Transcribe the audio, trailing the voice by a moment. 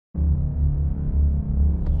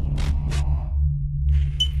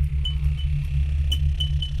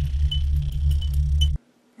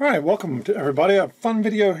Alright, welcome to everybody. A fun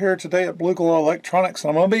video here today at Blue Glow Electronics. And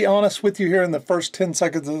I'm going to be honest with you here in the first 10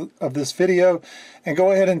 seconds of this video and go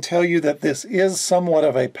ahead and tell you that this is somewhat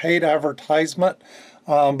of a paid advertisement,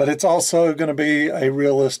 but it's also going to be a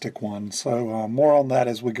realistic one. So more on that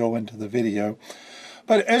as we go into the video.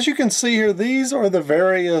 But as you can see here, these are the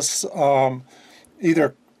various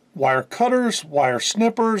either wire cutters, wire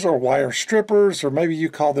snippers, or wire strippers, or maybe you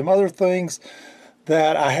call them other things,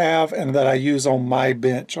 that I have and that I use on my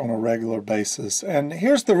bench on a regular basis. And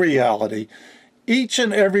here's the reality. Each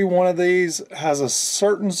and every one of these has a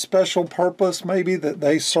certain special purpose maybe that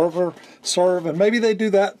they serve, and maybe they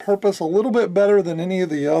do that purpose a little bit better than any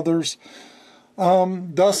of the others.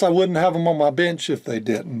 Thus I wouldn't have them on my bench if they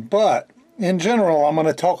didn't. But in general, I'm going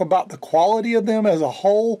to talk about the quality of them as a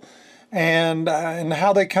whole and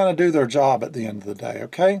how they kind of do their job at the end of the day,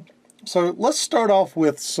 okay? So let's start off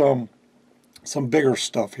with some bigger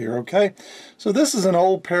stuff here, okay? So this is an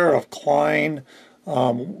old pair of Klein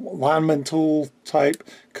lineman tool type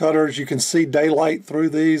cutters. You can see daylight through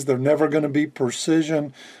these. They're never going to be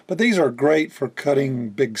precision, but these are great for cutting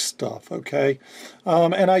big stuff, okay?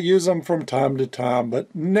 And I use them from time to time,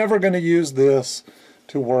 but never going to use this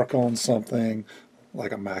to work on something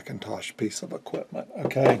like a Macintosh piece of equipment,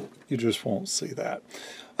 okay? You just won't see that.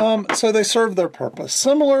 So they serve their purpose.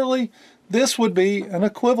 Similarly, this would be an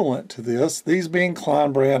equivalent to this, these being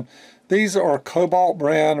Klein brand. These are Cobalt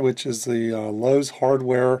brand, which is the Lowe's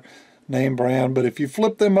hardware name brand. But if you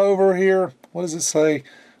flip them over here, what does it say?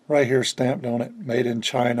 Right here stamped on it, made in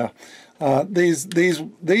China. These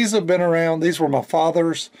have been around. These were my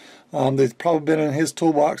father's. They've probably been in his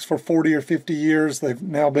toolbox for 40 or 50 years. They've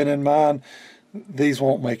now been in mine. These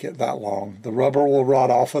won't make it that long. The rubber will rot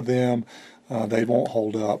off of them. They won't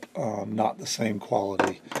hold up. Not the same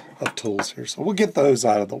quality of tools here. So we'll get those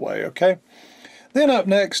out of the way, okay? Then up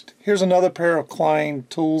next, here's another pair of Klein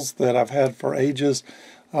tools that I've had for ages.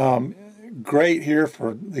 Great here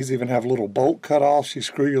for, these even have little bolt cut-offs. You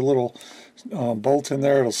screw your little bolt in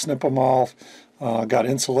there, it'll snip them off. Got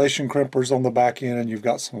insulation crimpers on the back end, and you've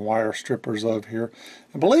got some wire strippers over here.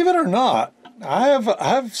 And believe it or not, I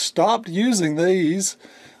have stopped using these,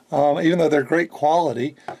 even though they're great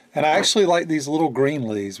quality. And I actually like these little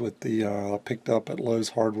Greenlees with the I picked up at Lowe's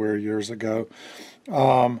Hardware years ago.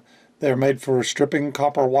 They're made for stripping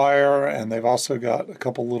copper wire, and they've also got a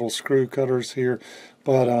couple little screw cutters here,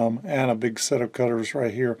 but and a big set of cutters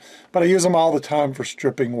right here. But I use them all the time for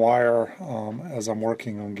stripping wire as I'm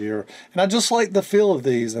working on gear. And I just like the feel of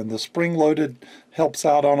these, and the spring-loaded helps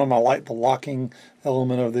out on them. I like the locking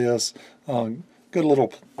element of this. Good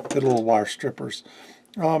little wire strippers.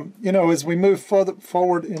 You know, as we move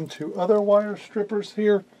forward into other wire strippers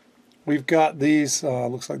here, we've got these,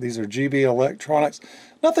 looks like these are GB Electronics.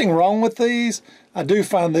 Nothing wrong with these. I do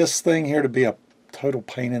find this thing here to be a total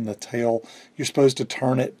pain in the tail. You're supposed to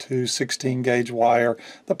turn it to 16 gauge wire.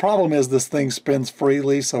 The problem is this thing spins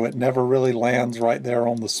freely, so it never really lands right there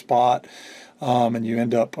on the spot, and you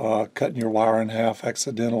end up cutting your wire in half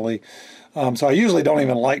accidentally. So I usually don't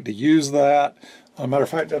even like to use that. Matter of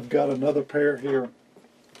fact, I've got another pair here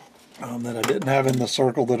that I didn't have in the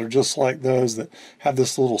circle that are just like those, that have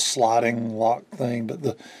this little sliding lock thing,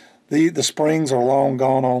 but the springs are long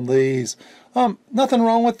gone on these. Nothing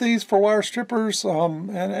wrong with these for wire strippers,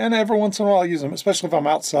 and every once in a while I use them, especially if I'm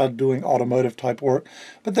outside doing automotive type work.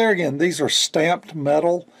 But there again, these are stamped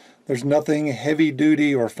metal. There's nothing heavy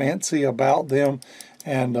duty or fancy about them,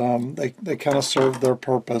 and they kind of serve their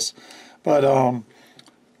purpose. But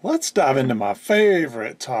let's dive into my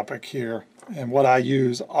favorite topic here, and what I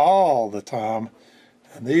use all the time.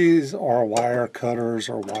 And these are wire cutters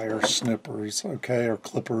or wire snippers, okay, or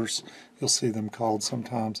clippers. You'll see them called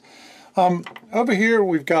sometimes. Over here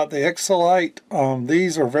we've got the Exolite.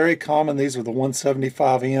 These are very common. These are the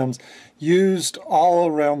 175Ms, used all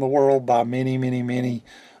around the world by many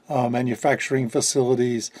manufacturing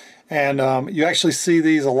facilities. And you actually see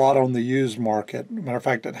these a lot on the used market. Matter of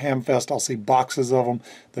fact, at Hamfest I'll see boxes of them.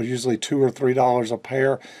 They're usually $2 or $3 a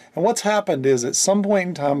pair. And what's happened is, at some point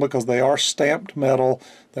in time, because they are stamped metal,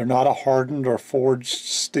 they're not a hardened or forged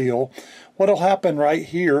steel, what'll happen right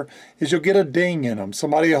here is you'll get a ding in them.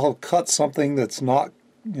 Somebody will cut something that's not,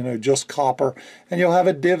 you know, just copper, and you'll have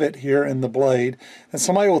a divot here in the blade, and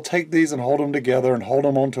somebody will take these and hold them together and hold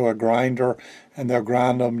them onto a grinder, and they'll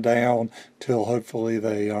grind them down till hopefully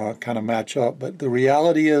they kind of match up. But the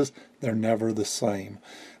reality is they're never the same.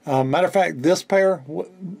 Matter of fact, this pair,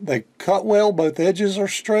 they cut well, both edges are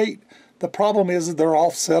straight. The problem is that they're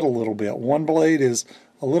offset a little bit. One blade is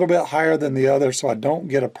a little bit higher than the other, so I don't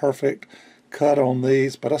get a perfect cut on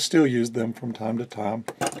these, but I still use them from time to time.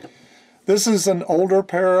 This is an older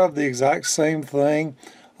pair of the exact same thing.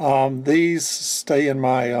 These stay in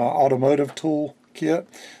my automotive tool kit,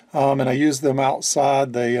 and I use them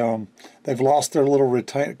outside. They've lost their little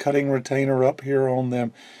cutting retainer up here on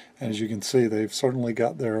them. As you can see, they've certainly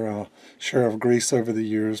got their share of grease over the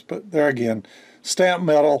years. But there again, stamped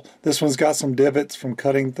metal. This one's got some divots from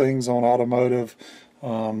cutting things on automotive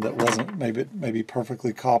that wasn't maybe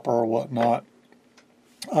perfectly copper or whatnot.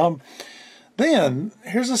 Then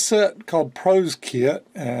here's a set called Pros Kit,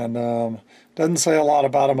 and doesn't say a lot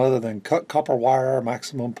about them other than cut copper wire,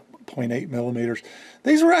 maximum 0.8 millimeters.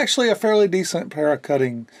 These are actually a fairly decent pair of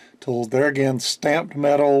cutting tools. They're again stamped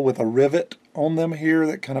metal with a rivet on them here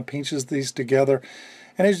that kind of pinches these together.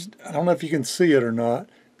 And I don't know if you can see it or not.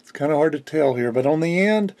 It's kind of hard to tell here, but on the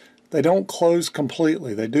end, they don't close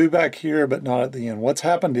completely. They do back here, but not at the end. What's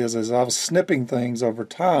happened is, as I was snipping things over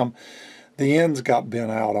time, the ends got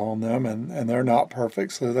bent out on them, and they're not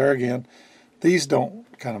perfect. So there again, these don't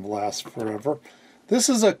kind of last forever. This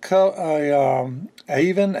is a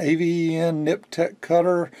AVEN Nip Tech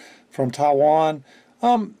cutter from Taiwan.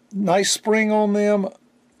 Nice spring on them.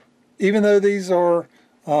 Even though these are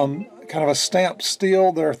kind of a stamped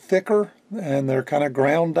steel, they're thicker and they're kind of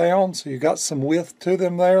ground down, so you got some width to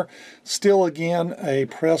them there. Still, again, a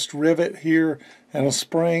pressed rivet here and a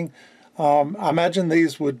spring. I imagine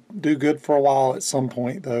these would do good for a while at some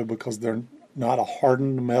point, though, because they're not a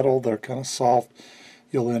hardened metal. They're kind of soft.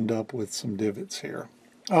 You'll end up with some divots here.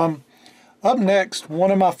 Up next,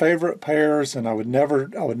 one of my favorite pairs, and I would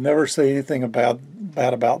never say anything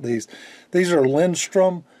bad about these. These are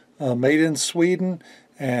Lindstrom, made in Sweden,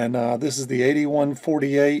 and this is the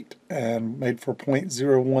 8148 and made for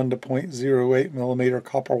 0.01 to 0.08 millimeter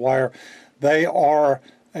copper wire. They are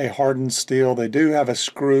a hardened steel. They do have a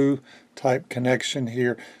screw type connection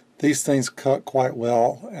here. These things cut quite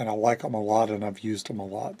well, and I like them a lot, and I've used them a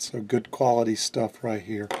lot. So good quality stuff right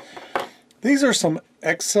here. These are some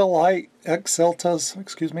Exceltas,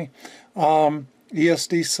 excuse me,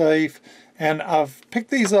 ESD safe, and I've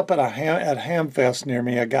picked these up at Hamfest near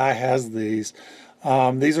me. A guy has these.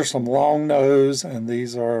 These are some long nose, and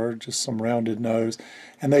these are just some rounded nose,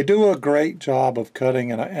 and they do a great job of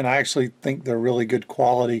cutting, and I actually think they're really good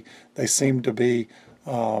quality. They seem to be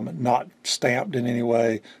not stamped in any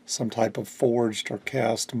way, some type of forged or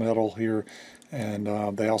cast metal here, and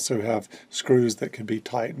they also have screws that can be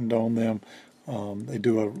tightened on them. They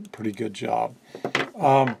do a pretty good job.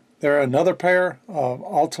 There are another pair of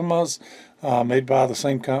Ultimas made by the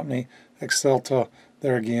same company, Excelta.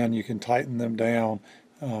 There again, you can tighten them down,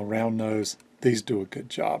 round nose. These do a good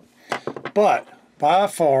job. But by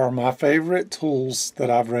far, my favorite tools that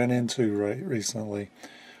I've run into recently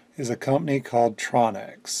is a company called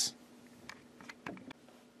Tronex.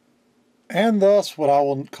 And thus what I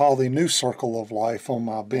will call the new circle of life on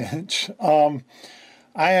my bench. I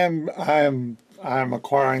am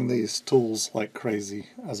acquiring these tools like crazy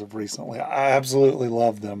as of recently. I absolutely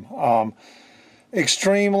love them.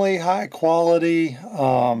 Extremely high quality.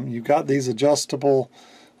 You've got these adjustable,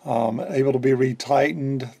 able to be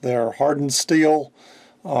retightened. They're hardened steel.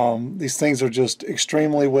 These things are just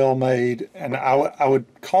extremely well made, and I would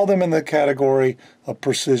call them in the category of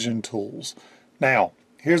precision tools. Now,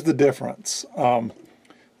 here's the difference.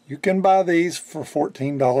 You can buy these for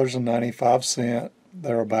 $14.95,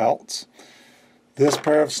 thereabouts. This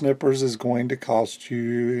pair of snippers is going to cost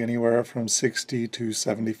you anywhere from $60 to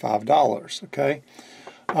 $75, okay?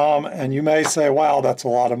 And you may say, wow, that's a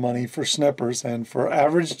lot of money for snippers. And for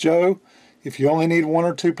average Joe, if you only need 1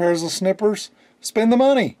 or 2 pairs of snippers, spend the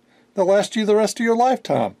money. They'll last you the rest of your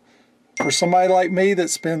lifetime. For somebody like me that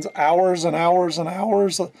spends hours and hours and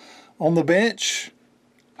hours on the bench,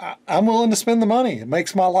 I'm willing to spend the money. It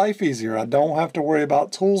makes my life easier. I don't have to worry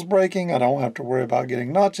about tools breaking. I don't have to worry about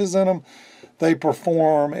getting notches in them. They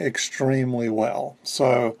perform extremely well.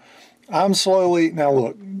 So I'm slowly, now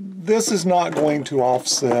look, this is not going to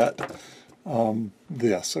offset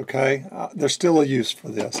this, okay? There's still a use for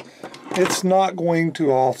this. It's not going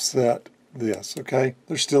to offset this, okay?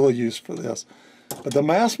 There's still a use for this. But the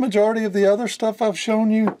mass majority of the other stuff I've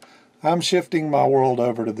shown you, I'm shifting my world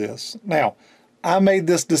over to this. Now, I made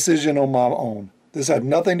this decision on my own. This had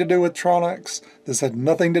nothing to do with Tronics. This had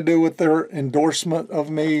nothing to do with their endorsement of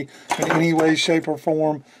me in any way, shape, or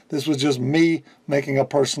form. This was just me making a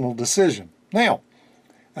personal decision. Now,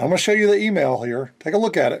 I'm going to show you the email here. Take a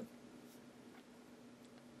look at it.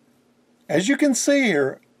 As you can see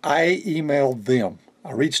here, I emailed them.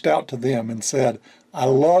 I reached out to them and said, I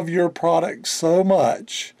love your product so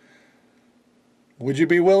much. Would you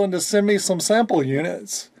be willing to send me some sample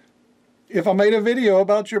units if I made a video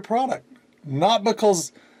about your product? Not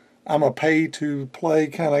because I'm a pay-to-play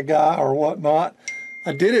kind of guy or whatnot.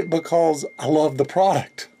 I did it because I love the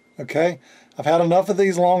product. Okay, I've had enough of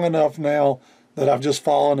these long enough now that I've just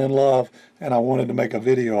fallen in love, and I wanted to make a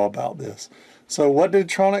video about this. So what did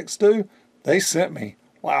Tronics do? They sent me,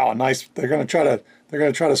 wow, a nice. They're going to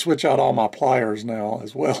try to switch out all my pliers now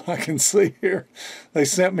as well. I can see here. They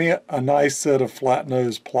sent me a nice set of flat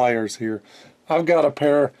nose pliers here. I've got a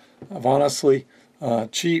pair of honestly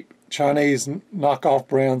cheap Chinese knockoff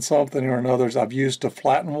brand something or another's I've used to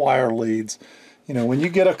flatten wire leads. You know, when you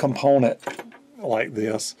get a component like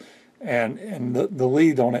this and the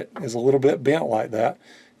lead on it is a little bit bent like that,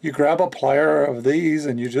 you grab a plier of these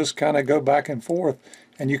and you just kind of go back and forth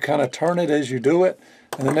and you kind of turn it as you do it,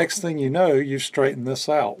 and the next thing you know, you straighten this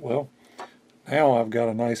out. Well, now I've got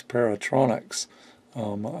a nice pair of Tronics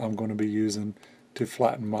I'm going to be using to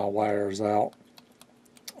flatten my wires out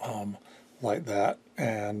like that,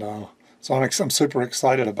 and so I'm super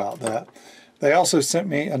excited about that. They also sent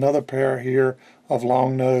me another pair here of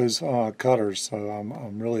long nose cutters, so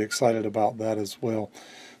I'm really excited about that as well.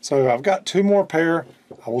 So I've got two more pair.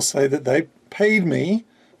 I will say that they paid me.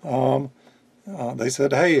 They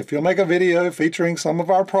said, hey, if you'll make a video featuring some of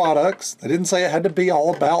our products, they didn't say it had to be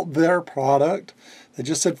all about their product. They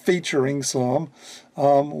just said featuring some.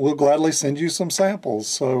 We'll gladly send you some samples.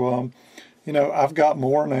 So, you know, I've got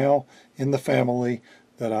more now in the family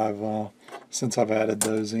that since I've added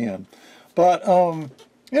those in. But,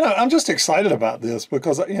 you know, I'm just excited about this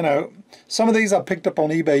because, you know, some of these I picked up on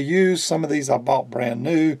eBay used, some of these I bought brand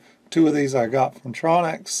new. Two of these I got from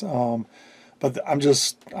Tronics. But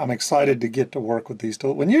I'm excited to get to work with these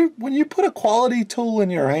tools. When you put a quality tool in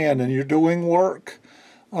your hand and you're doing work,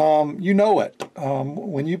 you know it.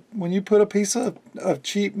 When you put a piece of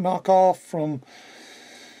cheap knockoff from,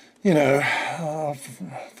 you know,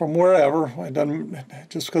 from wherever, it doesn't,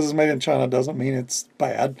 just because it's made in China doesn't mean it's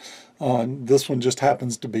bad. This one just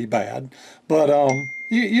happens to be bad, but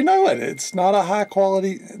you know it. It's not a high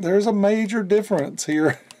quality. There's a major difference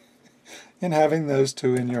here in having those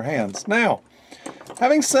two in your hands. Now,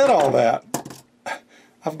 having said all that,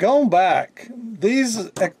 I've gone back. These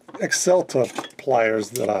Excelta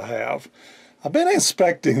pliers that I have, I've been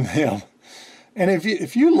inspecting them, and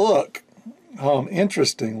if you look,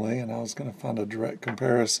 interestingly, and I was going to find a direct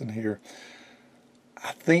comparison here,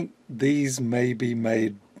 I think these may be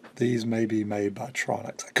made by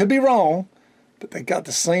Tronics. I could be wrong, but they got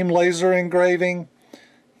the same laser engraving.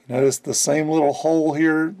 Notice the same little hole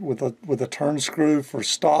here with a turn screw for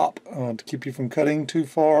stop to keep you from cutting too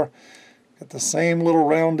far. Got the same little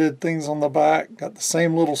rounded things on the back. Got the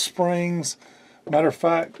same little springs. Matter of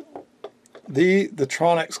fact, the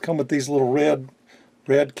Tronics come with these little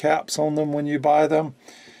red caps on them when you buy them.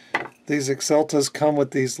 These Exceltas come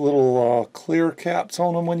with these little clear caps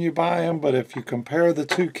on them when you buy them. But if you compare the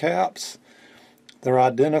two caps, they're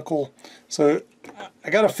identical. So I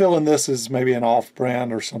got a feeling this is maybe an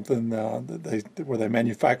off-brand or something where they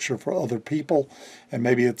manufacture for other people, and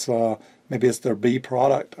maybe it's their B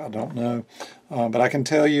product. I don't know, but I can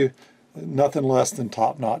tell you, nothing less than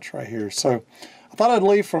top-notch right here. So I thought I'd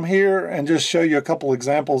leave from here and just show you a couple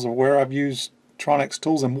examples of where I've used Tronics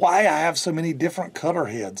tools and why I have so many different cutter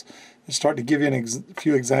heads, and start to give you a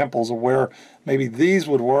few examples of where maybe these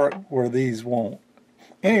would work, where these won't.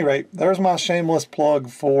 At any rate, there's my shameless plug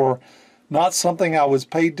for not something I was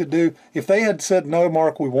paid to do. If they had said, no,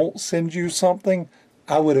 Mark, we won't send you something,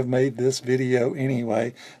 I would have made this video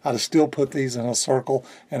anyway. I'd have still put these in a circle,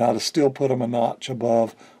 and I'd have still put them a notch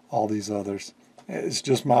above all these others. It's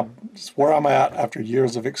just it's where I'm at after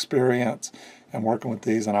years of experience and working with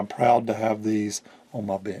these, and I'm proud to have these on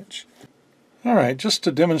my bench. All right, just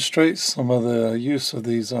to demonstrate some of the use of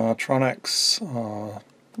these Tronex,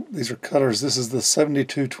 these are cutters. This is the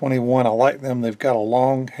 7221. I like them. They've got a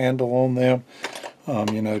long handle on them.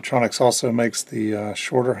 You know, Tronex also makes the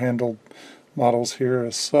shorter handled models here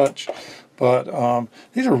as such. But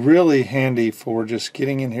these are really handy for just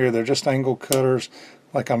getting in here. They're just angle cutters.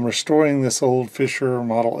 Like I'm restoring this old Fisher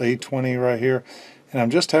model A20 right here. And I'm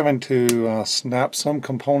just having to snap some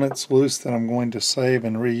components loose that I'm going to save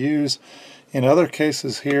and reuse. In other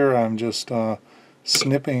cases here, I'm just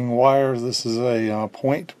snipping wires. This is a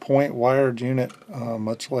point-to-point wired unit,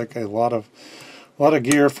 much like a lot of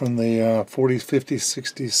gear from the 40s, 50s,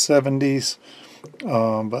 60s,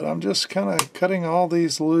 70s. But I'm just kind of cutting all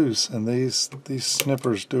these loose, and these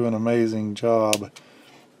snippers do an amazing job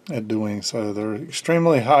at doing so. They're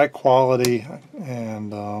extremely high quality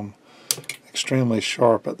and extremely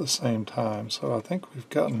sharp at the same time. So I think we've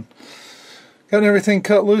gotten everything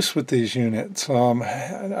cut loose with these units.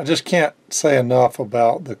 I just can't say enough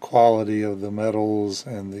about the quality of the metals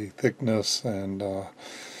and the thickness, and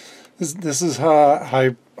this is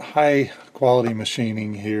high quality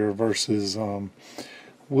machining here versus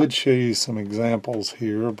would show you some examples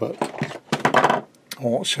here, but I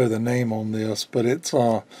won't show the name on this. But it's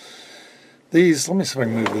these, let me see if I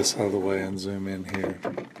can move this out of the way and zoom in here.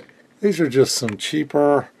 These are just some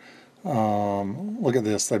cheaper, look at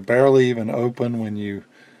this, they barely even open when you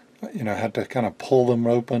have to kind of pull them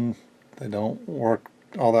open. They don't work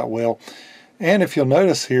all that well. And if you'll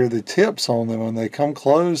notice here, the tips on them, when they come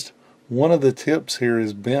closed, one of the tips here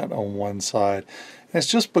is bent on one side. And it's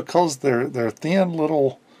just because they're thin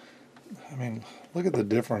little, I mean, look at the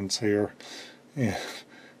difference here in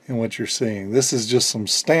what you're seeing. This is just some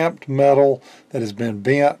stamped metal that has been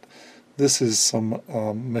bent. This is some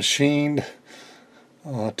machined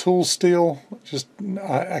tool steel. Just,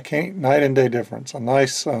 I can't, night and day difference. A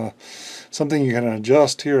nice, something you can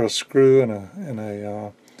adjust here, a screw and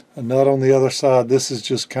a nut on the other side. This is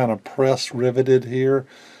just kind of press riveted here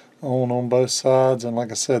on both sides. And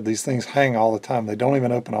like I said, these things hang all the time. They don't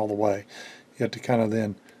even open all the way. You have to kind of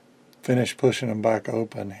then finish pushing them back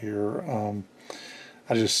open here.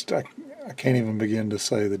 I can't even begin to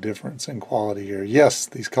say the difference in quality here. Yes,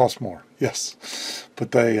 these cost more. Yes,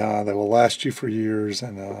 but they will last you for years,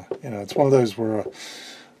 and it's one of those where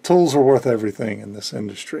tools are worth everything in this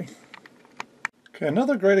industry. Okay,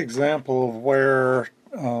 another great example of where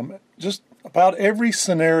just about every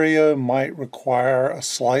scenario might require a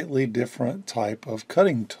slightly different type of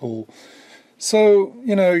cutting tool. So,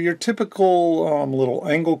 your typical little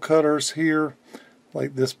angle cutters here,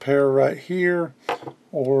 like this pair right here,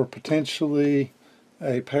 or potentially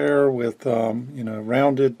a pair with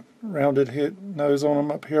rounded hit nose on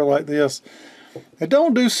them up here like this. They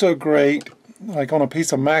don't do so great like on a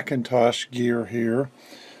piece of Macintosh gear here,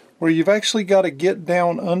 where you've actually got to get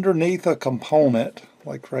down underneath a component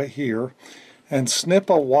like right here and snip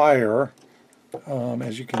a wire,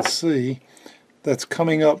 as you can see, that's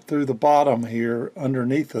coming up through the bottom here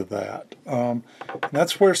underneath of that.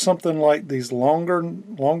 That's where something like these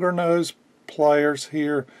longer nose pliers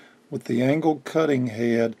here with the angled cutting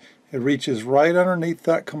head, it reaches right underneath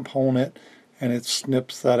that component and it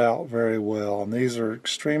snips that out very well. And these are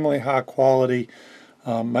extremely high quality.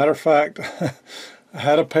 Matter of fact, I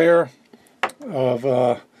had a pair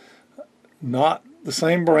of not the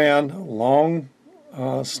same brand, long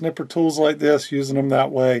snipper tools like this, using them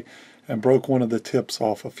that way, and broke one of the tips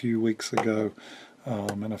off a few weeks ago.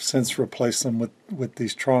 And I've since replaced them with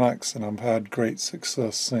these Tronics, and I've had great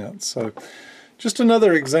success since. So just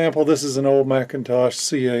another example. This is an old Macintosh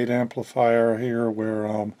C8 amplifier here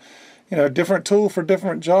where, different tool for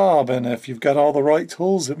different job, and if you've got all the right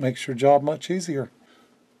tools, it makes your job much easier.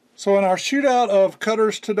 So in our shootout of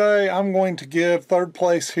cutters today, I'm going to give third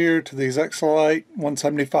place here to these Exolite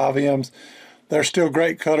 175Ms. They're still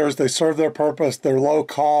great cutters. They serve their purpose. They're low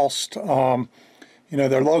cost.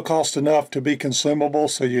 They're low cost enough to be consumable,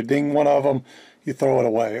 so you ding one of them, you throw it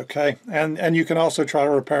away, okay? And you can also try to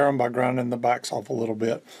repair them by grinding the backs off a little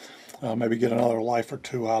bit. Maybe get another life or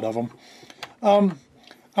two out of them. I'm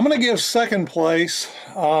going to give second place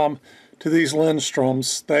to these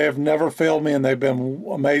Lindstroms. They have never failed me, and they've been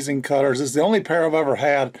amazing cutters. It's the only pair I've ever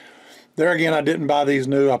had. There again, I didn't buy these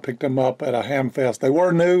new. I picked them up at a Hamfest. They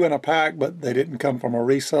were new in a pack, but they didn't come from a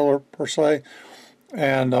reseller per se.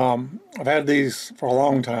 And I've had these for a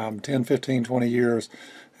long time, 10, 15, 20 years,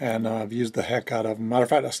 and I've used the heck out of them. Matter of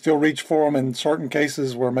fact, I still reach for them in certain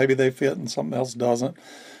cases where maybe they fit and something else doesn't.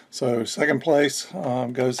 So second place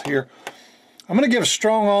goes here. I'm going to give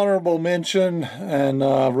strong honorable mention and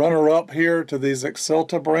runner-up here to these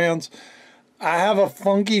Excelta brands. I have a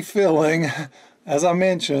funky feeling, as I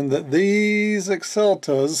mentioned, that these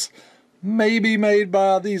Exceltas may be made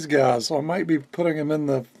by these guys, so I might be putting them in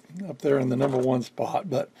up there in the number 1 spot.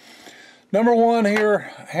 But number 1 here,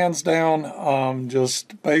 hands down,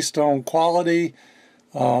 just based on quality.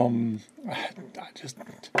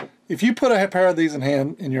 If you put a pair of these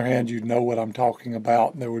in your hand, you'd know what I'm talking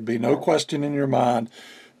about, and there would be no question in your mind.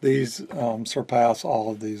 These surpass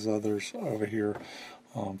all of these others over here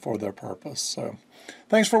for their purpose. So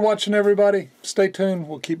thanks for watching, everybody. Stay tuned.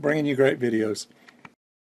 We'll keep bringing you great videos.